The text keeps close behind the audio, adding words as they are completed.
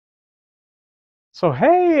So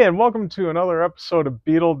hey, and welcome to another episode of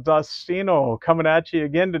Beetle Dustino, coming at you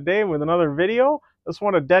again today with another video. This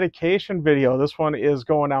one a dedication video. This one is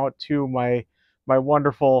going out to my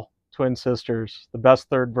wonderful twin sisters. The best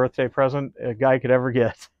third birthday present a guy could ever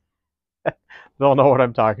get. They'll know what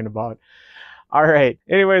I'm talking about. All right.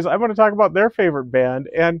 Anyways, I'm going to talk about their favorite band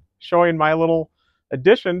and showing my little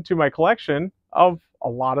addition to my collection of a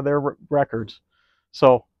lot of their records.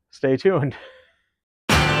 So stay tuned.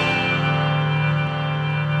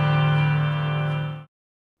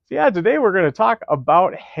 Yeah, today we're going to talk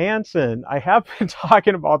about Hanson. I have been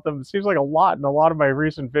talking about them, it seems like a lot in a lot of my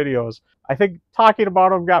recent videos. I think talking about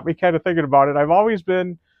them got me kind of thinking about it. I've always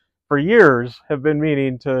been, for years, have been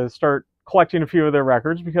meaning to start collecting a few of their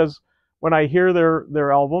records because when I hear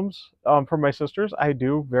their albums from my sisters, I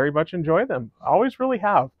do very much enjoy them. I always really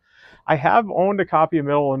have. I have owned a copy of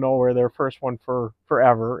Middle of Nowhere, their first one for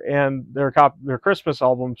forever, and their Christmas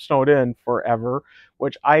album, Snowed In Forever,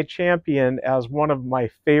 which I champion as one of my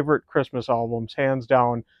favorite Christmas albums, hands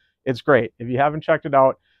down. It's great. If you haven't checked it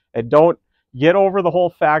out, and don't get over the whole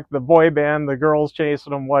fact the boy band, the girls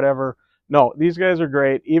chasing them, whatever. No, these guys are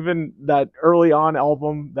great. Even that early on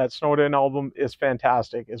album, that Snowed In album, is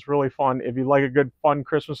fantastic. It's really fun. If you like a good, fun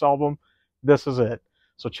Christmas album, this is it.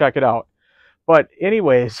 So check it out. But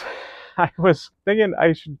anyways, I was thinking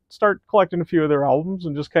I should start collecting a few of their albums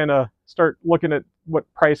and just kind of start looking at what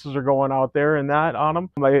prices are going out there and that on them.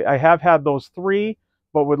 I have had those three,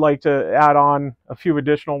 but would like to add on a few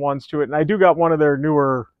additional ones to it. And I do got one of their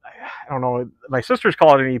newer, I don't know, my sisters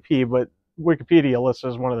call it an EP, but Wikipedia lists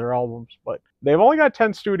as one of their albums. But they've only got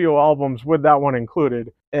 10 studio albums with that one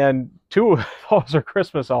included. And 2 of those are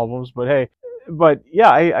Christmas albums, but hey. But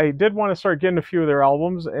yeah, I did want to start getting a few of their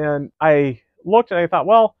albums, and I looked and I thought,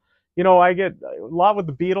 well, you know, I get a lot with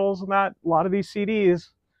the Beatles and that, a lot of these CDs,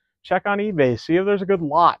 check on eBay, see if there's a good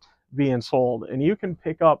lot being sold, and you can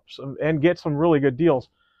pick up some and get some really good deals.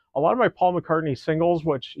 A lot of my Paul McCartney singles,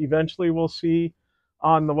 which eventually we'll see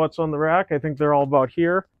on the What's on the Rack, I think they're all about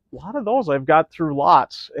here. A lot of those I've got through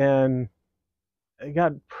lots, and I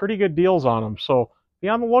got pretty good deals on them, so be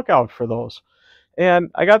on the lookout for those.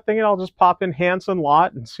 And I got thinking I'll just pop in Hanson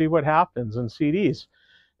lot and see what happens in CDs.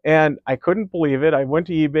 And I couldn't believe it. I went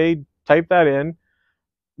to eBay, typed that in.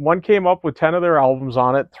 One came up with 10 of their albums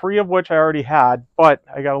on it, 3 of which I already had, but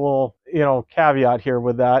I got a little, caveat here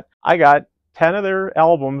with that. I got 10 of their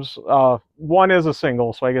albums. One is a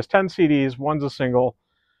single, so I guess 10 CDs, one's a single.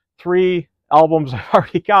 3 albums I've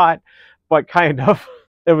already got, but kind of.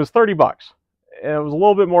 It was $30. And it was a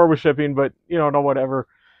little bit more with shipping, but, no, whatever.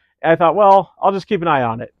 And I thought, well, I'll just keep an eye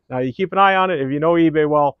on it. Now, you keep an eye on it. If you know eBay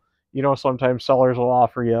well, sometimes sellers will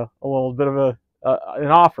offer you a little bit of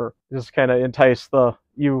an offer. Just kind of entice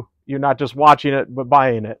you not just watching it, but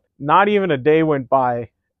buying it. Not even a day went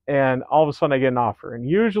by, and all of a sudden I get an offer. And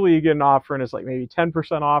usually you get an offer, and it's like maybe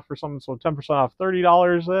 10% off or something. So 10% off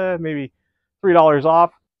 $30, maybe $3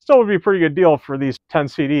 off. Still would be a pretty good deal for these 10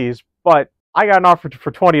 CDs, but I got an offer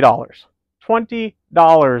for $20.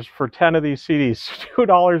 $20 for 10 of these CDs,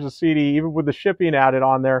 $2 a CD, even with the shipping added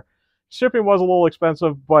on there. Shipping was a little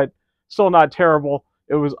expensive, but still not terrible.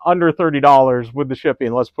 It was under $30 with the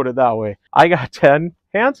shipping, let's put it that way. I got 10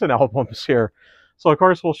 Hanson albums here. So, of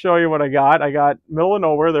course, we'll show you what I got. I got Middle of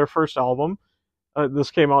Nowhere, their first album. This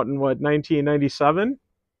came out in, 1997?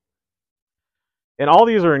 And all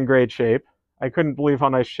these are in great shape. I couldn't believe how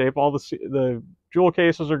nice shape. All the jewel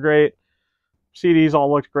cases are great. CDs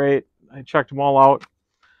all looked great. I checked them all out.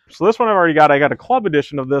 So this one I've already got. I got a club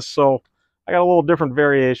edition of this, so I got a little different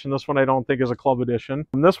variation. This one I don't think is a club edition.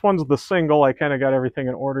 And this one's the single. I kind of got everything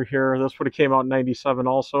in order here. This would have came out in 97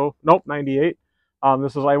 also. Nope, 98.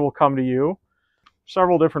 This is I Will Come to You.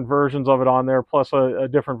 Several different versions of it on there, plus a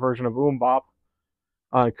different version of Bop.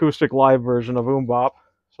 Acoustic live version of Bop.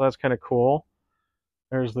 So that's kind of cool.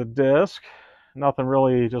 There's the disc. Nothing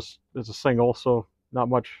really, just it's a single, so not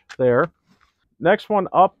much there. Next one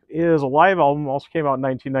up is a live album, also came out in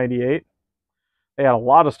 1998. They had a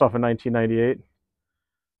lot of stuff in 1998.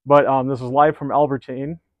 But this is live from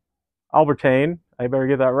Albertine. I better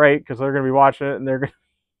get that right because they're going to be watching it and they're going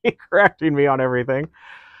to be correcting me on everything.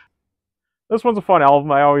 This one's a fun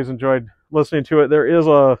album. I always enjoyed listening to it. There is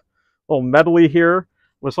a little medley here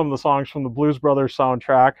with some of the songs from the Blues Brothers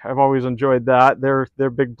soundtrack. I've always enjoyed that. They're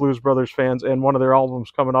big Blues Brothers fans, and one of their albums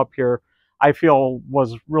coming up here I feel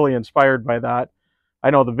was really inspired by that. I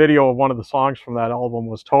know the video of one of the songs from that album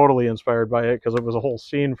was totally inspired by it because it was a whole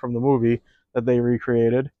scene from the movie that they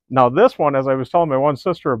recreated. Now this one, as I was telling my one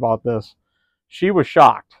sister about this, she was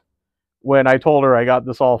shocked when I told her I got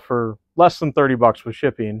this all for less than $30 with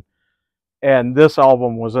shipping, and this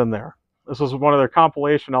album was in there. This is one of their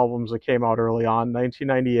compilation albums that came out early on,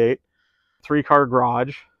 1998, Three Car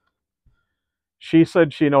Garage. She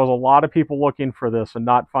said she knows a lot of people looking for this and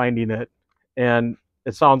not finding it, and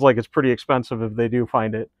it sounds like it's pretty expensive if they do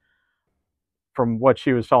find it, from what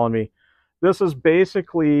she was telling me. This is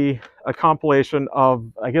basically a compilation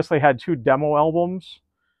of, I guess they had 2 demo albums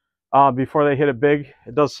before they hit it big.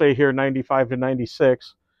 It does say here 95 to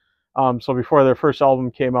 96. So before their first album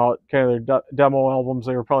came out, kind of their demo albums,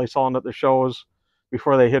 they were probably selling at the shows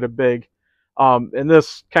before they hit it big. And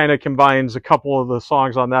this kind of combines a couple of the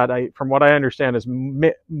songs on that, from what I understand, is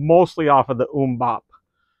mostly off of the Bop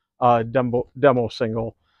demo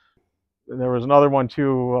single. And there was another one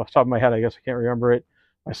too, off the top of my head, I guess I can't remember it.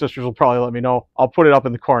 My sisters will probably let me know. I'll put it up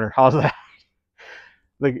in the corner. How's that?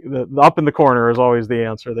 The up in the corner is always the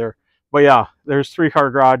answer there. But yeah, there's Three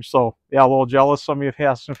Car Garage. So yeah, a little jealous. Some of you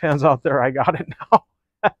Hanson fans out there, I got it now.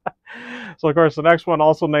 So of course, the next one,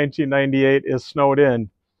 also 1998, is Snowed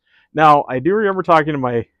In. Now, I do remember talking to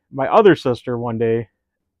my other sister one day.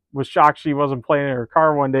 Was shocked she wasn't playing in her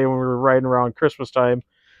car one day when we were riding around Christmas time.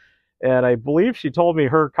 And I believe she told me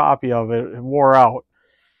her copy of it wore out.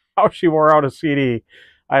 How she wore out a CD,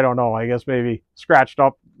 I don't know. I guess maybe scratched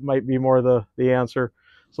up might be more the answer.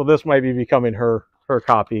 So this might be becoming her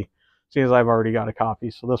copy, seeing as I've already got a copy.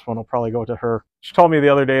 So this one will probably go to her. She told me the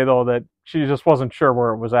other day, though, that she just wasn't sure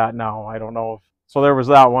where it was at now. I don't know. So there was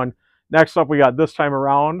that one. Next up, we got This Time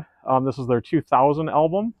Around. This is their 2000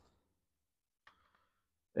 album.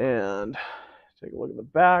 And take a look at the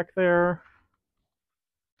back there.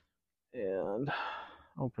 And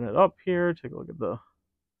open it up here. Take a look at the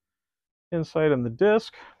inside and the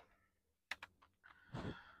disc.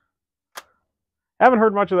 Haven't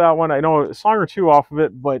heard much of that one. I know a song or two off of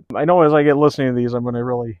it, but I know as I get listening to these, I'm going to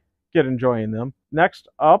really get enjoying them. Next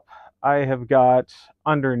up, I have got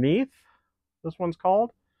Underneath. This one's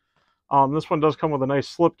called. This one does come with a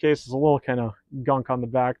nice slipcase. It's a little kind of gunk on the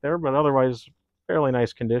back there, but otherwise fairly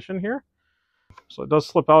nice condition here. So it does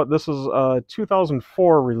slip out. This is a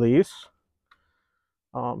 2004 release.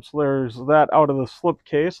 So there's that out of the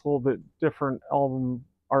slipcase. A little bit different album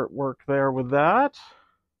artwork there with that.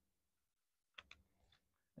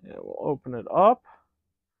 And we'll open it up.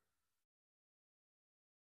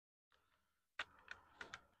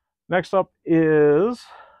 Next up is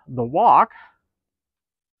The Walk.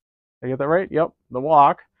 Did I get that right? Yep, The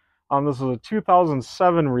Walk. This is a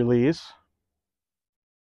 2007 release.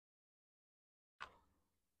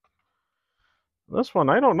 This one,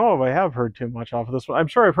 I don't know if I have heard too much off of this one. I'm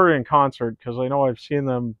sure I've heard it in concert, because I know I've seen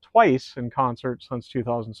them twice in concert since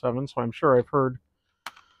 2007, so I'm sure I've heard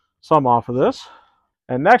some off of this.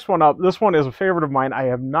 And next one up, this one is a favorite of mine. I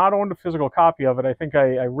have not owned a physical copy of it. I think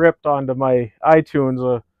I ripped onto my iTunes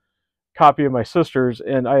a copy of my sister's,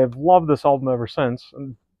 and I have loved this album ever since.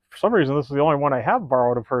 And for some reason, this is the only one I have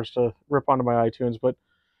borrowed of hers to rip onto my iTunes, but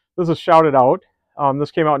this is Shout It Out.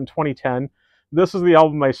 This came out in 2010. This is the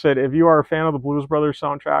album I said, if you are a fan of the Blues Brothers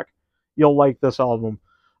soundtrack, you'll like this album.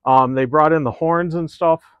 They brought in the horns and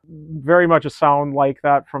stuff. Very much a sound like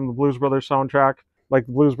that from the Blues Brothers soundtrack, like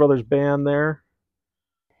the Blues Brothers band there.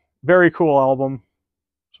 Very cool album.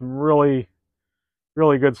 Some really,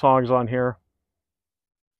 really good songs on here.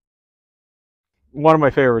 One of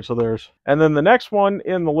my favorites of theirs. And then the next one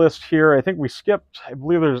in the list here, I think we skipped, I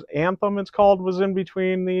believe there's Anthem, it's called, was in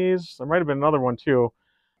between these. There might have been another one too.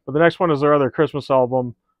 But the next one is their other Christmas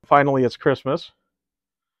album, Finally It's Christmas.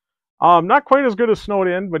 Not quite as good as Snowed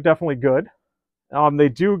In, but definitely good. They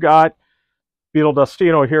do got, Beetle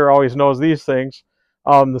Dustino here always knows these things.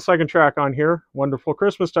 The second track on here, Wonderful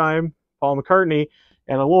Christmas Time, Paul McCartney.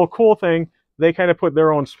 And a little cool thing, they kind of put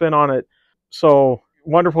their own spin on it. So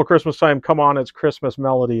Wonderful Christmas Time, Come On, It's Christmas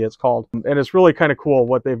Melody, it's called. And it's really kind of cool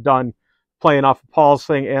what they've done, playing off of Paul's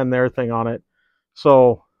thing and their thing on it.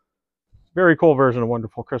 So, very cool version of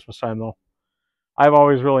Wonderful Christmas Time, though. I've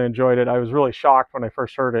always really enjoyed it. I was really shocked when I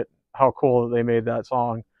first heard it, how cool that they made that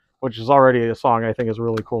song, which is already a song I think is a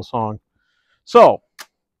really cool song. So,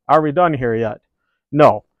 are we done here yet?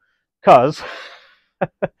 No, because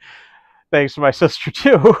thanks to my sister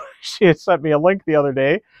too, she had sent me a link the other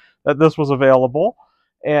day that this was available,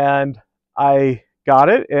 and I got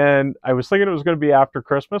it, and I was thinking it was going to be after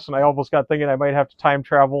Christmas, and I almost got thinking I might have to time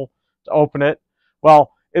travel to open it.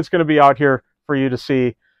 Well, it's going to be out here for you to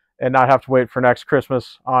see and not have to wait for next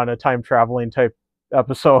Christmas on a time traveling type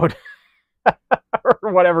episode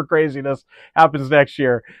or whatever craziness happens next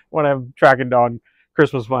year when I'm tracking down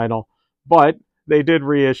Christmas vinyl. But they did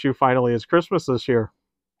reissue Finally It's Christmas this year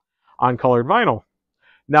on colored vinyl.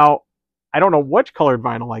 Now, I don't know which colored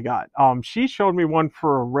vinyl I got. She showed me one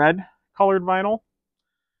for a red colored vinyl.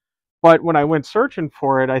 But when I went searching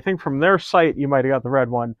for it, I think from their site, you might have got the red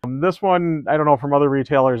one. This one, I don't know, from other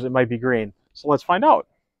retailers, it might be green. So let's find out.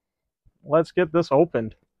 Let's get this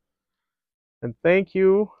opened. And thank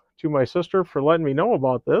you to my sister for letting me know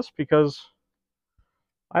about this, because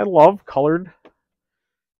I love colored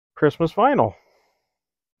Christmas vinyl.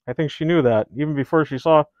 I think she knew that even before she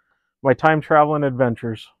saw my time traveling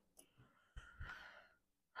adventures,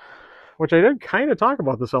 which I did kind of talk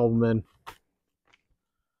about this album in.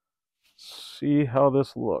 See how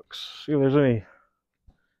this looks. See if there's any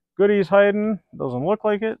goodies hiding. Doesn't look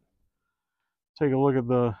like it. Take a look at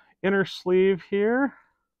the inner sleeve here.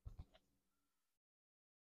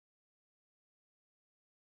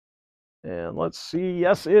 And let's see.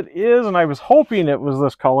 Yes, it is. And I was hoping it was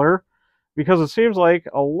this color, because it seems like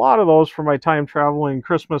a lot of those for my time traveling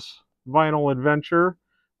Christmas vinyl adventure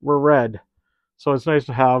were red. So it's nice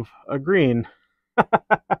to have a green.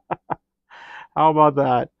 How about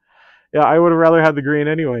that? Yeah, I would have rather had the green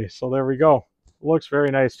anyway. So there we go. Looks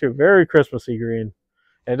very nice too. Very Christmassy green.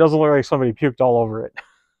 And it doesn't look like somebody puked all over it.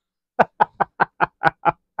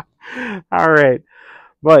 All right.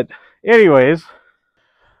 But anyways,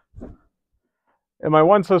 and my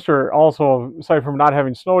one sister also, aside from not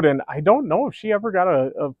having snowed in, I don't know if she ever got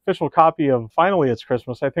an official copy of Finally It's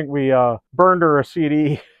Christmas. I think we burned her a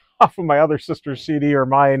CD off of my other sister's CD or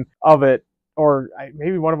mine of it. Or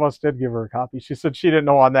maybe one of us did give her a copy. She said she didn't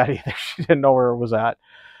know on that either. She didn't know where it was at.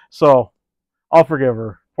 So I'll forgive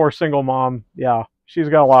her. Poor single mom. Yeah, she's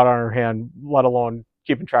got a lot on her hand, let alone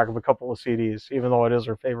keeping track of a couple of CDs, even though it is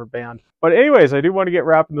her favorite band. But anyways, I do want to get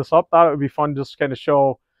wrapping this up. Thought it would be fun just to kind of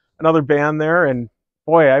show another band there. And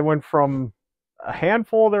boy, I went from a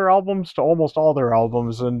handful of their albums to almost all their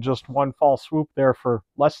albums in just one fall swoop there for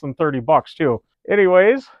less than $30 too.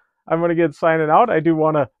 Anyways, I'm going to get signing out. I do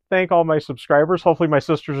want to thank all my subscribers. Hopefully my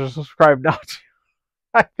sisters are subscribed now too.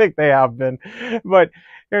 I think they have been. But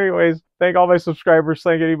anyways, thank all my subscribers.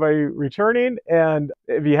 Thank anybody returning. And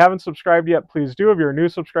if you haven't subscribed yet, please do. If you're a new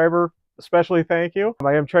subscriber, especially thank you.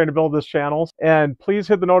 I am trying to build this channel. And please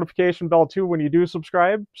hit the notification bell too when you do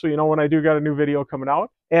subscribe, so you know when I do got a new video coming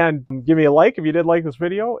out. And give me a like if you did like this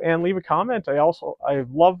video, and leave a comment. I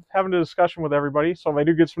love having a discussion with everybody. So if I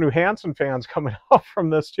do get some new Hanson fans coming up from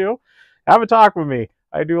this too, have a talk with me.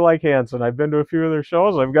 I do like Hanson. I've been to a few of their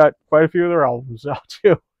shows. I've got quite a few of their albums out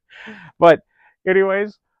too. But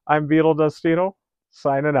anyways, I'm Beetle Dustino,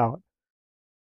 signing out.